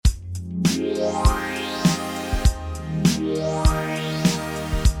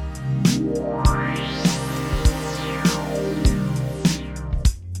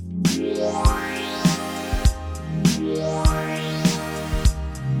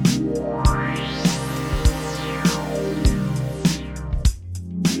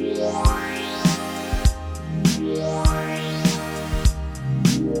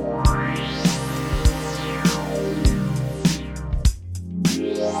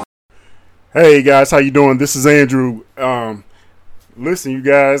Hey guys, how you doing? This is Andrew. Listen, you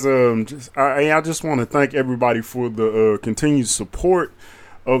guys. I just want to thank everybody for the continued support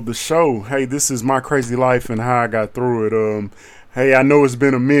of the show. Hey, this is my crazy life and how I got through it. Hey, I know it's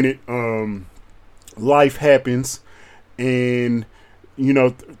been a minute. Life happens, and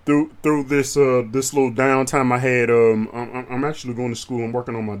through this little downtime I had. I'm actually going to school. I'm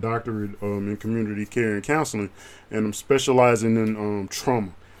working on my doctorate in community care and counseling, and I'm specializing in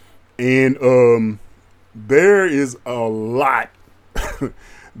trauma. And there is a lot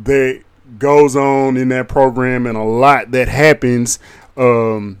that goes on in that program, and um, a lot that happens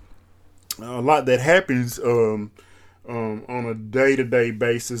on a day to day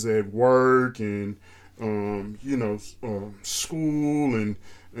basis at work and school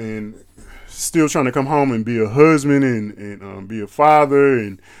and still trying to come home and be a husband and be a father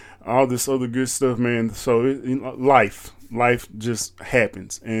and all this other good stuff, man. So life just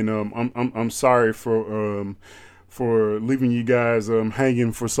happens, and I'm sorry for leaving you guys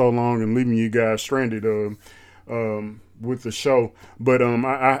hanging for so long and leaving you guys stranded with the show. But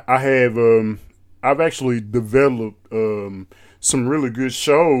I have I've actually developed some really good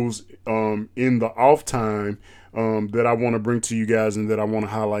shows in the off time that I want to bring to you guys and that I want to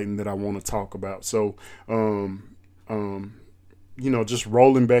highlight and that I want to talk about. So um, just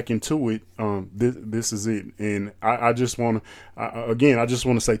rolling back into it. This is it, and I just want to I just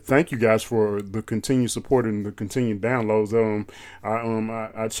want to say thank you guys for the continued support and the continued downloads.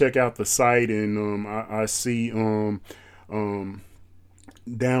 I check out the site and I see um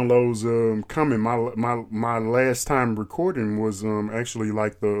downloads coming. My last time recording was actually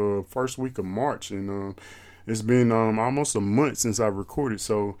like the first week of March, and it's been almost a month since I recorded.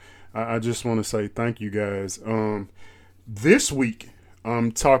 So I just want to say thank you guys. This week,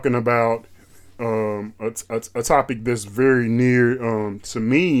 I'm talking about a topic that's very near to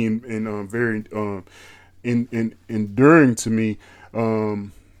me and very enduring to me.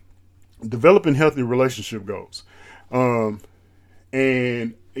 Um, Developing healthy relationship goals, and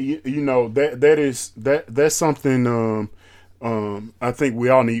that's something I think we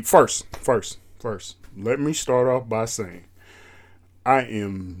all need. First, let me start off by saying I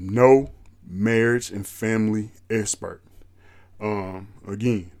am no marriage and family expert.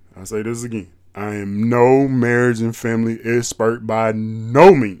 Again, I say this again. I am no marriage and family expert by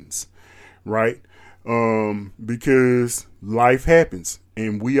no means, right? Because life happens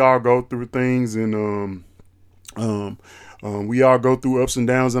and we all go through things and um, we all go through ups and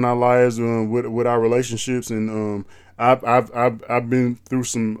downs in our lives with our relationships and I've been through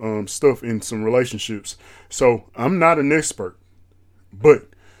some stuff in some relationships, so I'm not an expert, but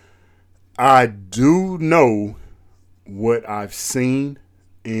I do know what I've seen,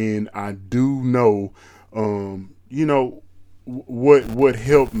 and I do know, what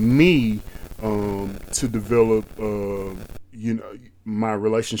helped me to develop, my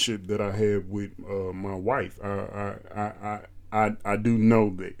relationship that I have with my wife. I do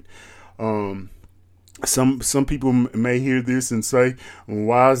know that. Um, some people may hear this and say, well,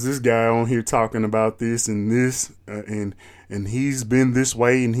 "Why is this guy on here talking about this and this and he's been this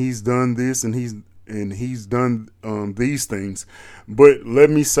way and he's done this and he's done these things?" But let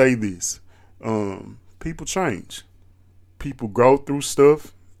me say this: people change, people go through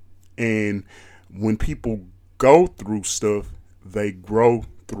stuff, and when people go through stuff, they grow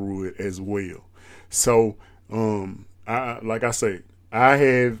through it as well. So, I like I say, I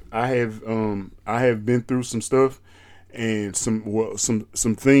have been through some stuff and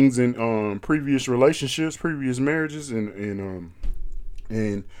some things in previous relationships, previous marriages, and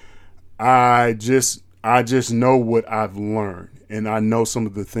I just know what I've learned, and I know some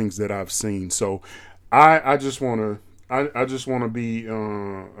of the things that I've seen. So I just want to I just want to be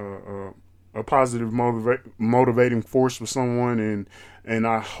a positive motivating force for someone, and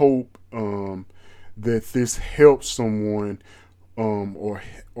I hope that this helps someone, or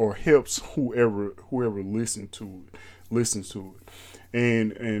helps whoever listens to it,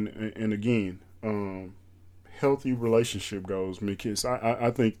 and again, healthy relationship goals, because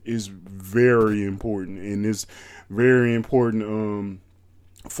I think is very important, and it's very important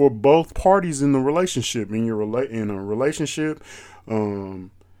for both parties in the relationship, in a relationship,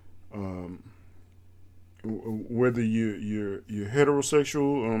 um, um, whether you're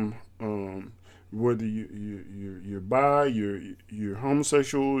heterosexual, whether you're bi, you're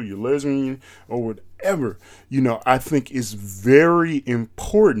homosexual, you're lesbian, or whatever. I think it's very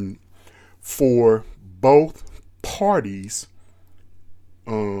important for both parties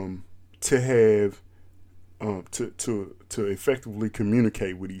to have to effectively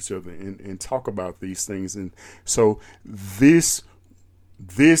communicate with each other and talk about these things. And so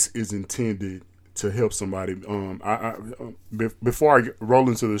this is intended to help somebody. Before I roll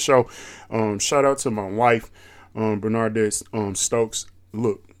into the show, shout out to my wife, Bernadette Stokes.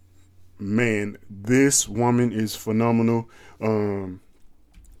 Look, man, this woman is phenomenal.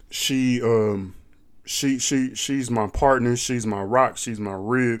 She's my partner. She's my rock. She's my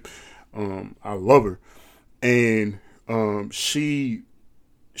rib. I love her, and she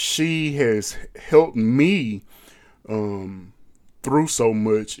has helped me through so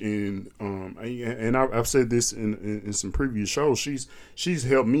much. And I've said this in some previous shows. She's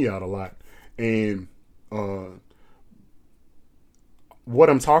helped me out a lot, and what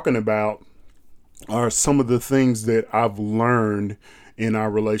I'm talking about are some of the things that I've learned in our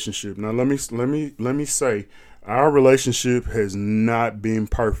relationship. Now, let me say, our relationship has not been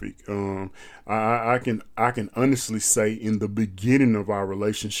perfect. I can honestly say, in the beginning of our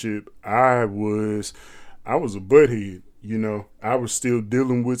relationship, I was a butthead. You know, I was still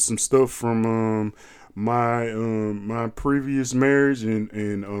dealing with some stuff from my previous marriage,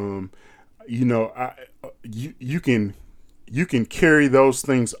 and you know, you can carry those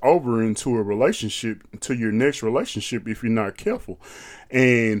things over into a relationship, to your next relationship, if you're not careful.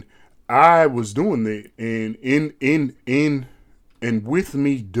 And I was doing that, and and with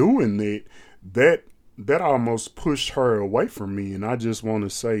me doing that almost pushed her away from me. And I just want to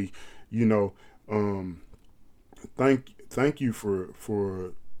say, you know, thank you for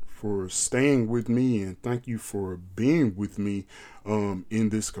staying with me, and thank you for being with me in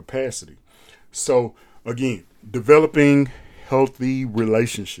this capacity. So again, developing healthy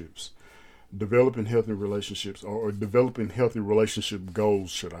relationships, or developing healthy relationship goals,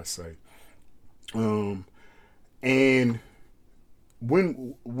 should I say. And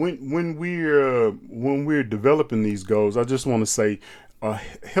when we're developing these goals, I just want to say,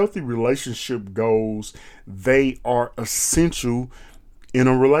 healthy relationship goals, they are essential in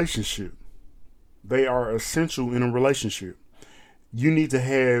a relationship. They are essential in a relationship. You need to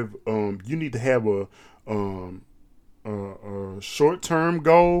have a short-term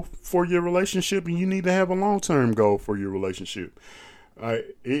goal for your relationship, and you need to have a long-term goal for your relationship.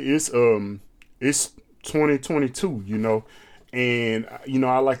 It's 2022, you know, and you know,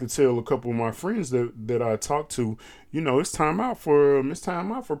 I like to tell a couple of my friends that I talk to, you know, it's time out for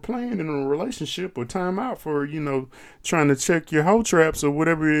playing in a relationship, or time out for, you know, trying to check your hoe traps, or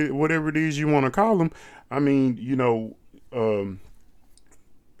whatever it is you want to call them. I mean, you know,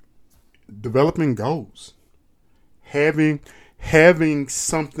 developing goals, having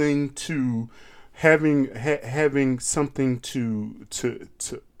something to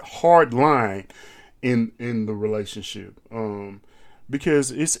hard line in the relationship,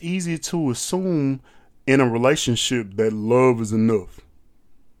 because it's easy to assume in a relationship that love is enough.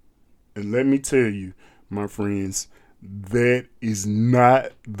 And let me tell you, my friends, that is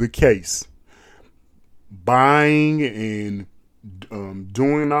not the case. Buying and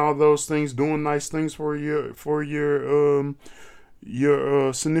doing all those things, doing nice things for your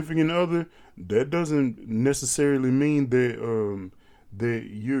significant other, that doesn't necessarily mean that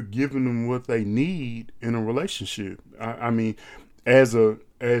you're giving them what they need in a relationship. I mean, as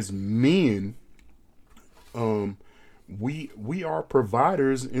men, we are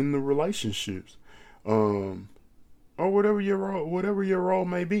providers in the relationships, or whatever your role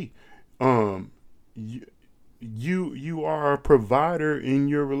may be. You are a provider in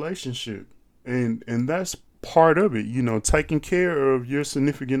your relationship, and that's part of it. You know, taking care of your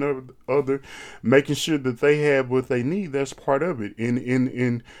significant other, making sure that they have what they need, that's part of it.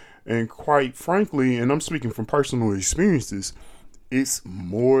 And quite frankly, and I'm speaking from personal experiences, it's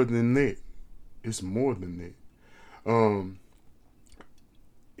more than that. It's more than that.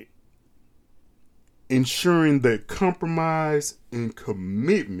 Ensuring that compromise and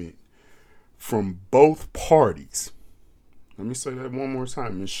commitment from both parties. Let me say that one more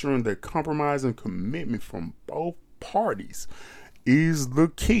time. Ensuring that compromise and commitment from both parties is the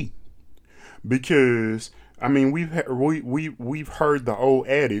key. Because I mean, we've heard the old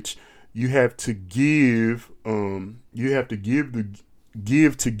adage: you have to give to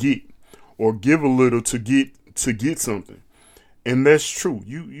get, or give a little to get something. And that's true.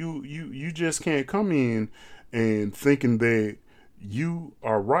 You just can't come in and thinking that you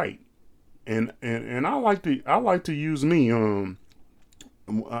are right. And I like to use me.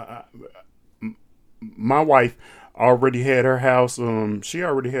 My wife already had her house. She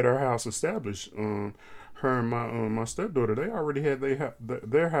already had her house established. Her and my stepdaughter, they already had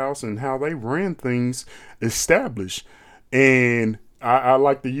their house and how they ran things established. And I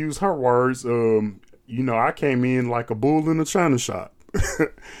like to use her words. You know, I came in like a bull in a china shop.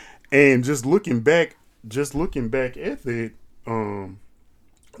 And just looking back at it,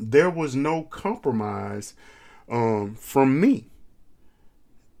 there was no compromise from me.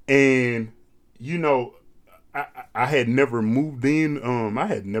 And, you know, I had never moved in. I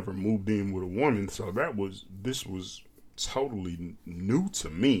had never moved in with a woman, so this was totally new to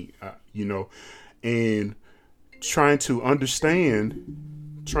me. You know, and trying to understand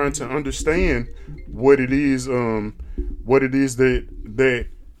what it is, that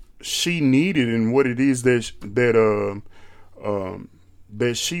she needed, and what it is that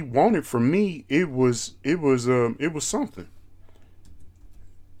she wanted from me. It was something.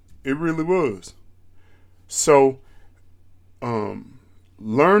 It really was. So,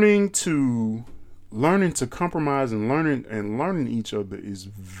 learning to compromise and learning each other is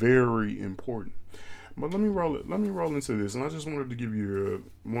very important. But let me roll into this, and I just wanted to give you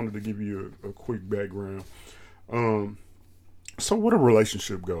a quick background. So what a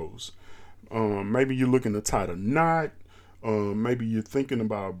relationship goes. Maybe you're looking to tie a knot. Maybe you're thinking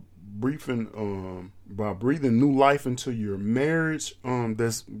about breathing new life into your marriage.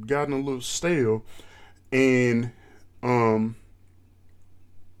 That's gotten a little stale. And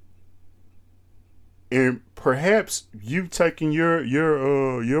perhaps you've taken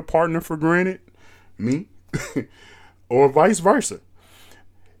your partner for granted, me, or vice versa.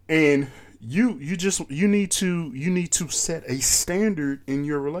 And you need to set a standard in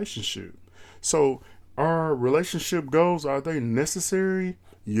your relationship. So our relationship goals, are they necessary?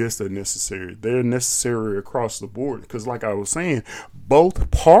 Yes, they're necessary. They're necessary across the board. Because like I was saying, both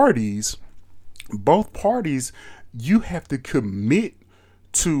parties, you have to commit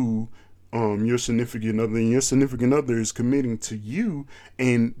to your significant other, and your significant other is committing to you,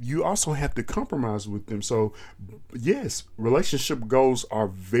 and you also have to compromise with them. So yes, relationship goals are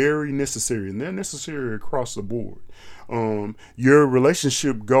very necessary, and they're necessary across the board. Your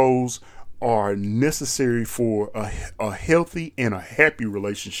relationship goals are necessary for a healthy and a happy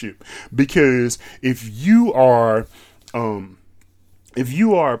relationship, because if you are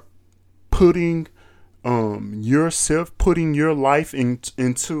putting putting your life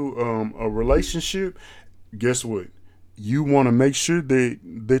into a relationship, guess what? You want to make sure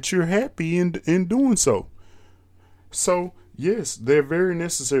that you're happy in doing so. So yes, they're very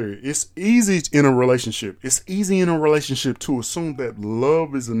necessary. It's easy in a relationship. It's easy in a relationship to assume that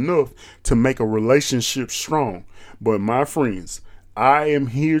love is enough to make a relationship strong. But my friends, I am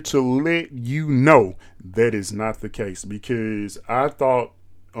here to let you know that is not the case, because I thought,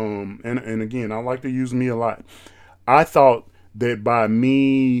 and again, I like to use me a lot. I thought that by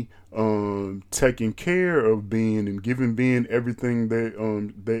me taking care of Ben and giving Ben everything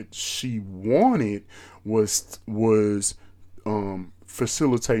that she wanted was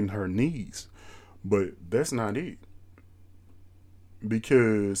facilitating her needs, but that's not it,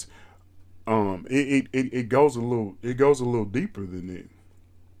 because it goes a little deeper than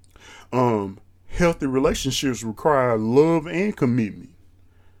that. Healthy relationships require love and commitment.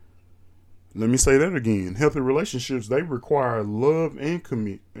 Let me say that again. Healthy relationships, they require love and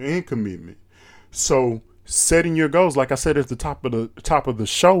commitment. So setting your goals, like I said at the top of the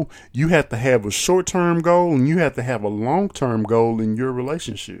show, you have to have a short-term goal and you have to have a long-term goal in your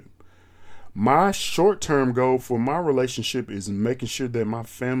relationship. My short-term goal for my relationship is making sure that my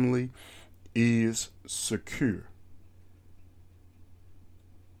family is secure.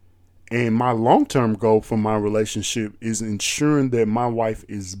 And my long-term goal for my relationship is ensuring that my wife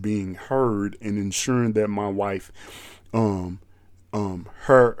is being heard, and ensuring that my wife, her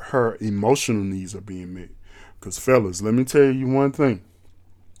emotional needs are being met. Because fellas, let me tell you one thing: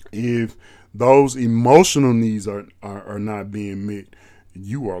 if those emotional needs are not being met,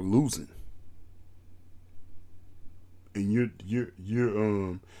 you are losing, and you're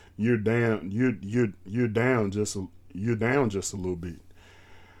down just a little bit.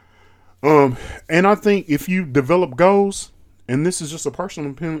 And I think if you develop goals, and this is just a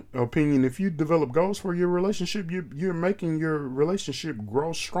personal opinion, if you develop goals for your relationship, you're making your relationship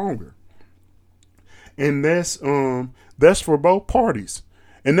grow stronger. And that's for both parties.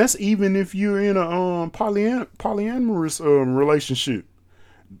 And that's even if you're in a polyamorous relationship.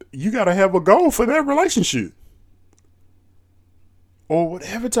 You got to have a goal for that relationship. Or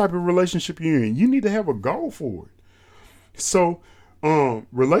whatever type of relationship you're in, you need to have a goal for it. So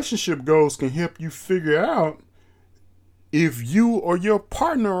relationship goals can help you figure out if you or your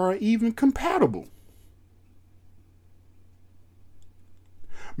partner are even compatible.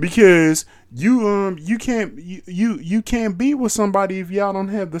 Because you can't be with somebody if y'all don't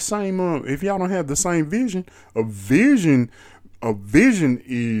have the same vision. A vision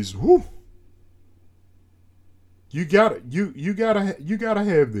is whoo. You gotta have that.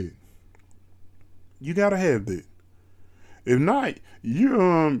 You gotta have that. If not,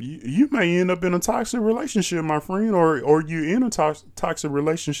 you may end up in a toxic relationship, my friend, or you're in a toxic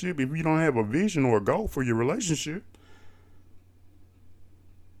relationship if you don't have a vision or a goal for your relationship.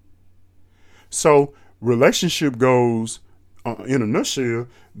 So relationship goals, in a nutshell,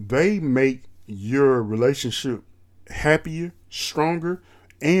 they make your relationship happier, stronger,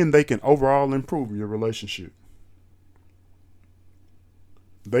 and they can overall improve your relationship.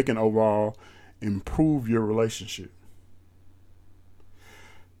 They can overall improve your relationship.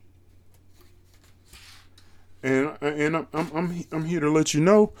 And I'm here to let you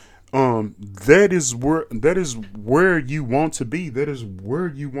know, that is where you want to be. That is where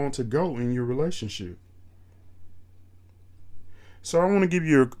you want to go in your relationship. So I want to give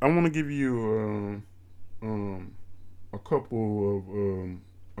you a couple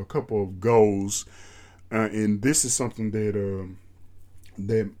of goals, and this is something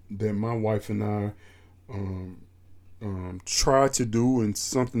that my wife and I try to do, and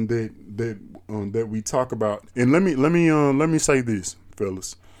something that we talk about. And let me say this,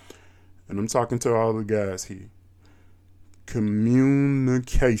 fellas, and I'm talking to all the guys here.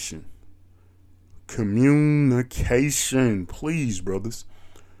 Communication, please, brothers.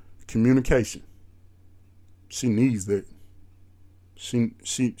 Communication. She needs that. She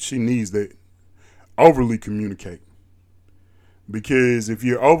needs that. Overly communicate, because if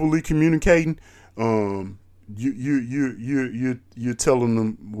you're overly communicating, you're telling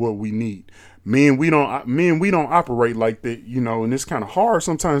them what we need. We don't operate like that, and it's kind of hard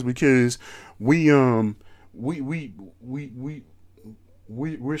sometimes, because we're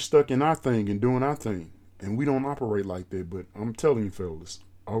stuck in our thing and doing our thing, and we don't operate like that. But I'm telling you, fellas,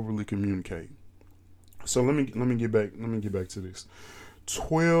 overly communicate. So let me get back to this.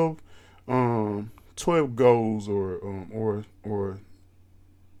 12 goals, or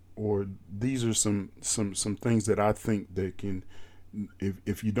these are some things that I think that can,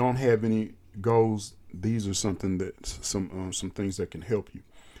 if you don't have any goals, these are something that some things that can help you.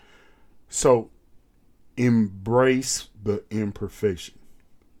 So embrace the imperfection.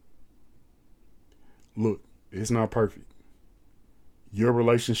 Look, it's not perfect. Your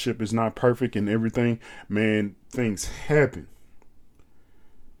relationship is not perfect, and everything, man, things happen.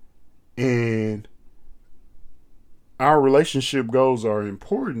 And our relationship goals are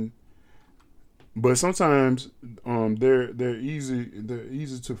important, but sometimes they're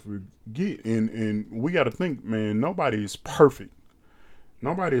easy to forget, and we got to think, man, nobody is perfect.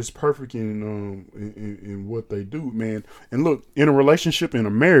 Nobody is perfect in what they do, man. And look, in a relationship, in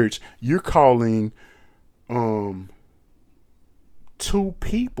a marriage, you're calling two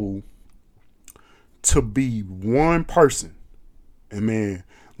people to be one person. And man,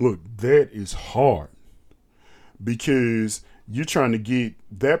 look, that is hard, because you're trying to get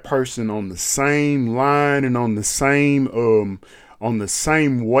that person on the same line and on the same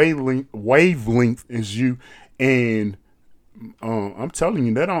wavelength as you. And I'm telling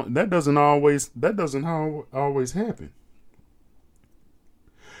you, that doesn't always happen.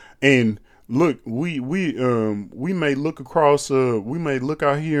 And look, we may look across, we may look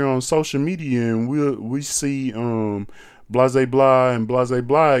out here on social media, and we see blase blah and blase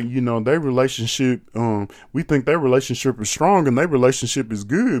blah, their relationship, we think their relationship is strong and their relationship is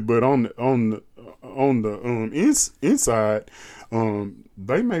good, but on the inside,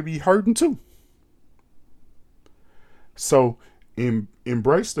 they may be hurting too. So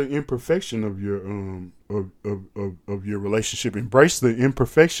embrace the imperfection of your of your relationship. Embrace the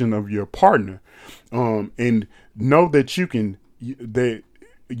imperfection of your partner, and know that you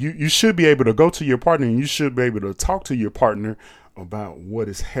should be able to go to your partner, and you should be able to talk to your partner about what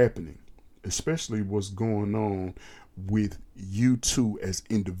is happening, especially what's going on with you two as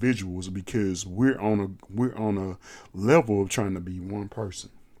individuals, because we're on a level of trying to be one person.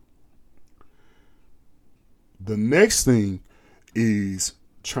 The next thing is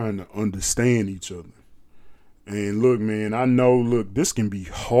trying to understand each other. And look, man, I know, this can be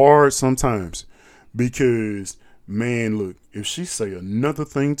hard sometimes, because, man, look, if she say another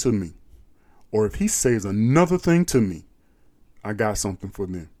thing to me, or if he says another thing to me, I got something for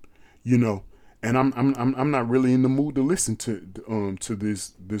them, and I'm not really in the mood to listen to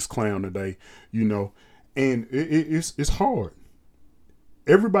this clown today, and it's hard.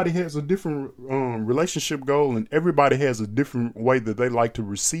 Everybody has a different relationship goal, and everybody has a different way that they like to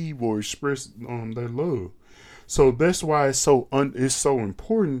receive or express their love. So that's why it's so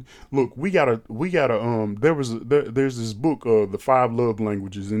important. Look, there's this book, The 5 Love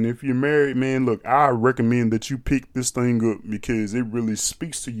Languages, and if you're married, man, look, I recommend that you pick this thing up, because it really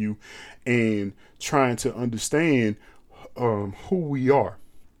speaks to you and trying to understand who we are.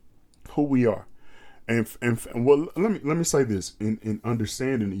 And well, let me say this in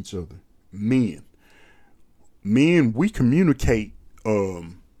understanding each other. Men, we communicate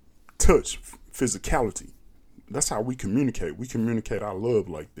touch, physicality. That's how we communicate. We communicate our love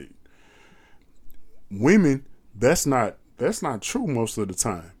like that. Women, that's not true most of the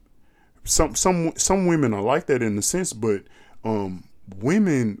time. Some women are like that in a sense, but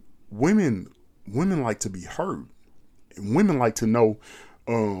women like to be heard. And women like to know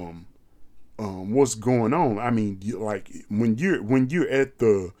what's going on. I mean, like when you're at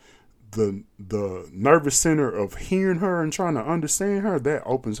the nervous center of hearing her and trying to understand her, that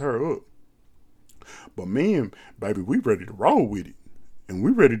opens her up. But men, baby, we ready to roll with it, and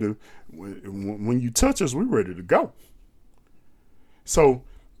we ready to when you touch us, we ready to go. So,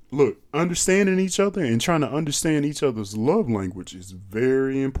 look, understanding each other and trying to understand each other's love language is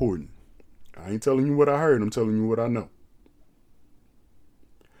very important. I ain't telling you what I heard. I'm telling you what I know.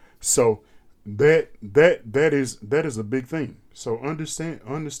 So that is a big thing. So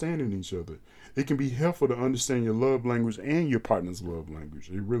understanding each other. It can be helpful to understand your love language and your partner's love language.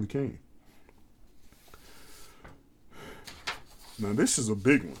 It really can. Now this is a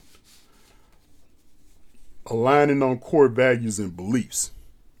big one. Aligning on core values and beliefs.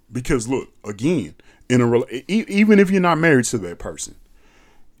 Because look, again, even if you're not married to that person,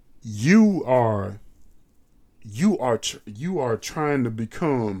 you are trying to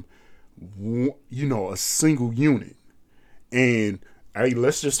become, a single unit. And hey,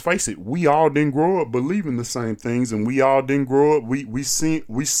 let's just face it, we all didn't grow up believing the same things, and we all didn't grow up. We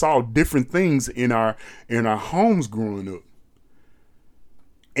saw different things in our homes growing up.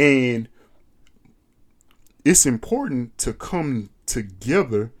 And it's important to come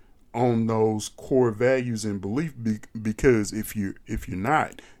together on those core values and belief, because if you're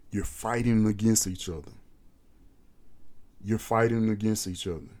not, you're fighting against each other. You're fighting against each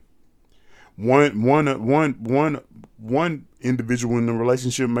other. One individual in the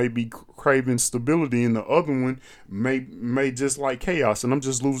relationship may be craving stability, and the other one may just like chaos. And I'm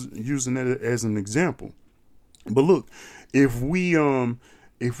just using that as an example. But look, if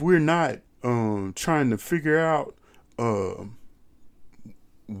we're not trying to figure out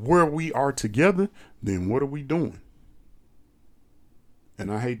where we are together, then what are we doing?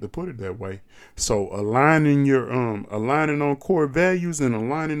 And I hate to put it that way. So aligning on core values and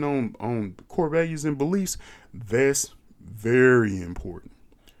aligning on core values and beliefs, that's very important.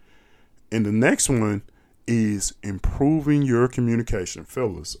 And the next one is improving your communication.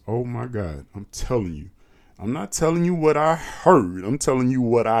 Fellas, oh my God, I'm telling you. I'm not telling you what I heard. I'm telling you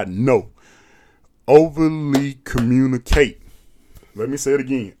what I know. Overly communicate. Let me say it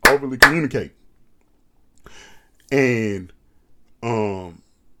again. Overly communicate. And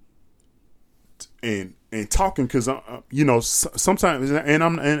talking, because sometimes, and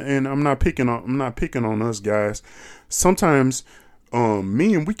I'm not picking on us guys. Sometimes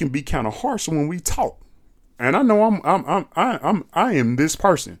me and we can be kind of harsh when we talk. And I know I am this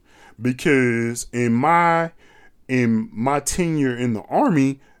person, because in my tenure in the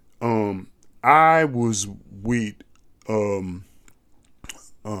Army, I was with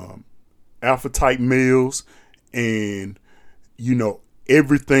alpha type males, and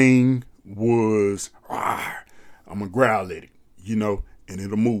everything was I'm gonna growl at it, and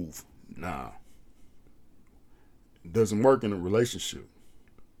it'll move. Nah, it doesn't work in a relationship.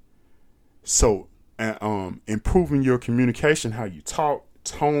 So improving your communication, how you talk,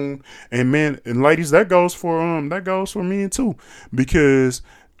 tone, and man and ladies, that goes for men too, because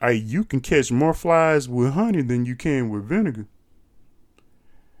you can catch more flies with honey than you can with vinegar.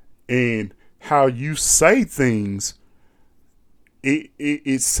 And how you say things,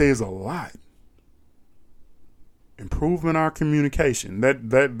 it says a lot. Improving our communication.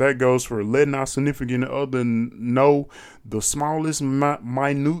 That goes for letting our significant other know the smallest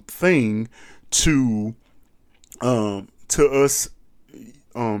minute thing to us,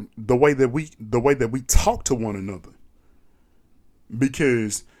 the way that we talk to one another.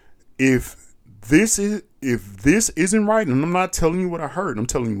 Because if this isn't right, and I'm not telling you what I heard, I'm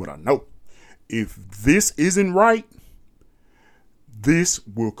telling you what I know. If this isn't right, this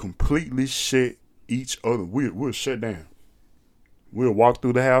will completely shut each other. We'll shut down. We'll walk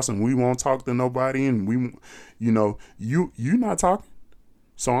through the house and we won't talk to nobody, and you not talking,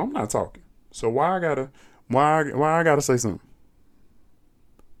 so I'm not talking. So why I gotta say something?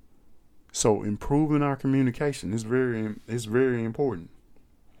 So improving our communication is very important.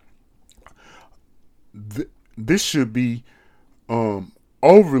 This should be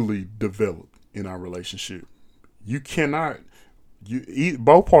overly developed in our relationship.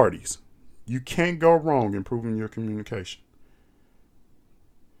 Both parties, you can't go wrong improving your communication.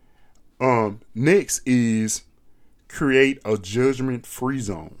 Next is create a judgment-free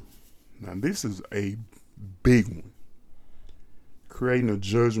zone. Now, this is a big one. Creating a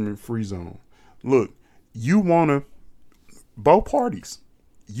judgment-free zone. Look, both parties,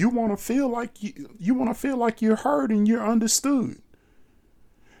 you want to feel like you want to feel like you're heard and you're understood.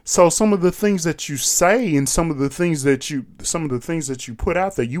 So some of the things that you say and some of the things that you put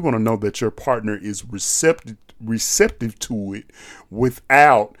out there, you want to know that your partner is receptive to it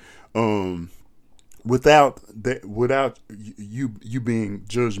without you being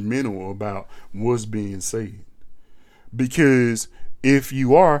judgmental about what's being said. Because if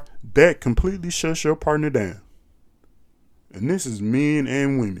you are, that completely shuts your partner down. And this is men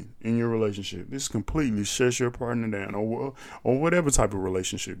and women in your relationship. This completely shuts your partner down, or whatever type of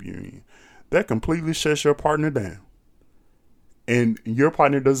relationship you're in. That completely shuts your partner down. And your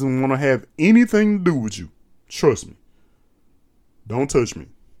partner doesn't want to have anything to do with you. Trust me. Don't touch me.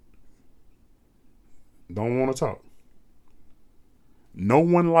 Don't want to talk. No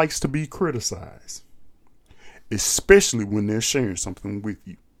one likes to be criticized, especially when they're sharing something with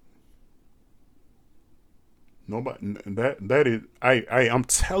you. Nobody, that is, I'm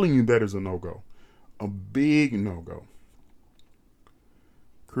telling you, that is a no-go. A big no-go.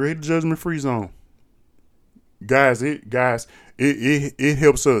 Create a judgment-free zone. Guys, it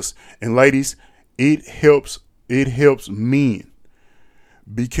helps us. And ladies, it helps men.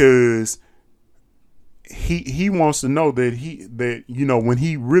 Because he wants to know that when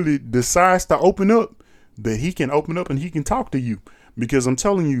he really decides to open up, that he can open up and he can talk to you. Because I'm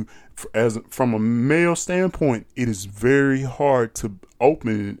telling you, from a male standpoint, it is very hard to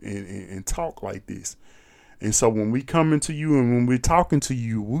open and talk like this. And so when we come into you and when we're talking to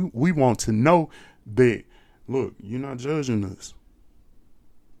you, we want to know that, look, you're not judging us.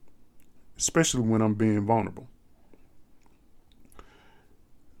 Especially when I'm being vulnerable.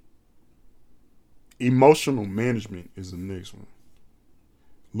 Emotional management is the next one.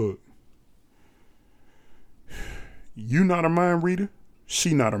 Look. You not a mind reader.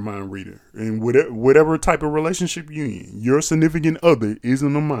 She not a mind reader. And whatever type of relationship you're in, your significant other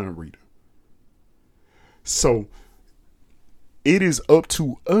isn't a mind reader. So it is up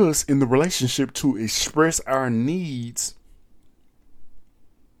to us in the relationship to express our needs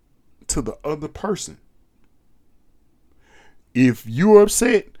to the other person. If you're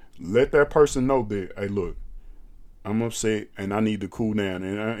upset, let that person know that, hey, look, I'm upset and I need to cool down.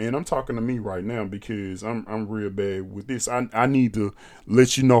 And I'm talking to me right now because I'm real bad with this. I need to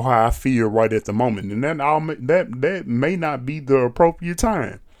let you know how I feel right at the moment. And that may not be the appropriate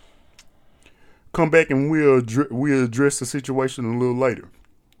time. Come back and we'll address the situation a little later.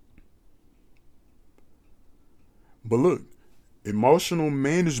 But look, emotional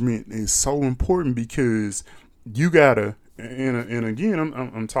management is so important because you gotta, and again,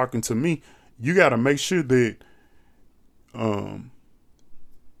 I'm talking to me. You gotta make sure that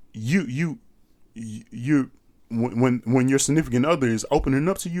you when your significant other is opening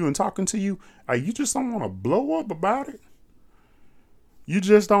up to you and talking to you, you just don't want to blow up about it. You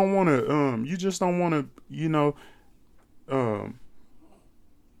just don't want to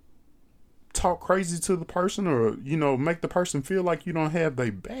talk crazy to the person or make the person feel like you don't have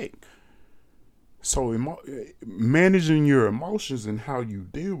their back. So managing your emotions and how you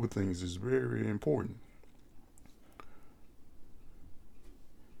deal with things is very important.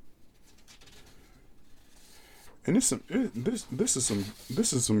 And this is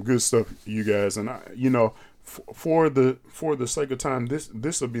some good stuff, you guys. And for the sake of time,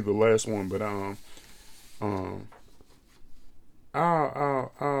 this will be the last one. But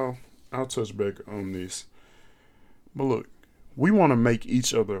I'll touch back on this. But look, we want to make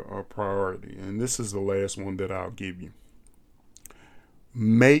each other a priority, and this is the last one that I'll give you.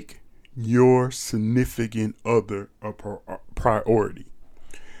 Make your significant other a priority.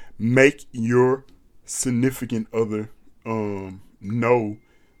 Make your significant other know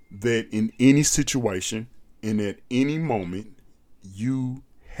that in any situation and at any moment you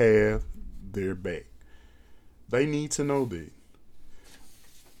have their back. They need to know that.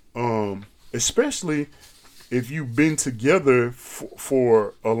 Especially if you've been together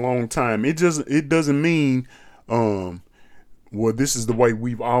for a long time. It doesn't mean well, this is the way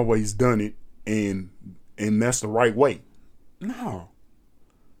we've always done it and that's the right way. No.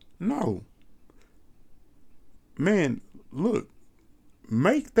 Man, look,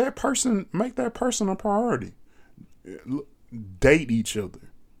 make that person a priority. Date each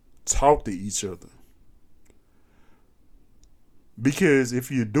other. Talk to each other. Because if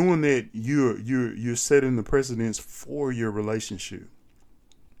you're doing that, you're setting the precedence for your relationship.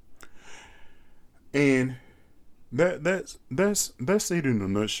 And That's it in a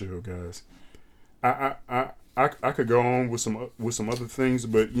nutshell, guys. I could go on with some other things,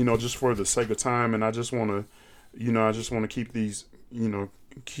 but just for the sake of time, and I just want to, I just want to keep these,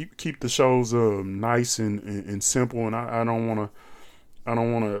 keep the shows nice and simple, and I don't want to, I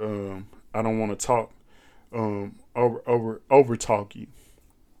don't want to talk over talk you.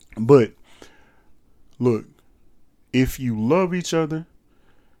 But look, if you love each other,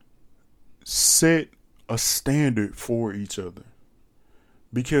 set a standard for each other,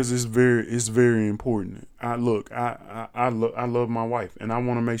 because it's very important. I love my wife, and I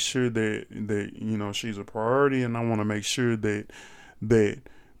want to make sure that she's a priority, and I want to make sure that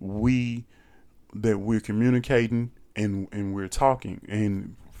we we're communicating and we're talking.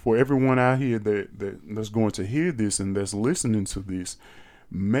 And for everyone out here that's going to hear this and that's listening to this,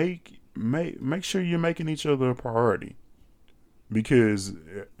 make sure you're making each other a priority, because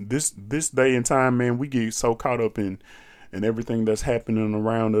this day and time, man, we get so caught up in everything that's happening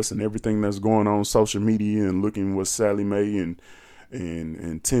around us and everything that's going on social media, and looking what Sally Mae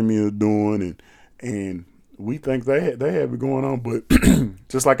and Timmy are doing, and we think they have it going on, but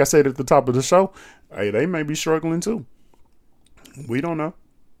just like I said at the top of the show, hey, they may be struggling too. We don't know.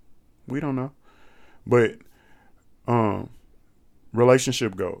 But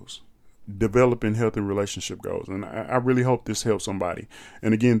relationship goals, developing healthy relationship goals, and I really hope this helps somebody.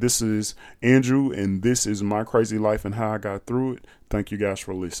 And again, this is Andrew, and this is my crazy life and how I got through it. Thank you guys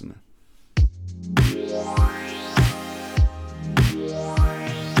for listening.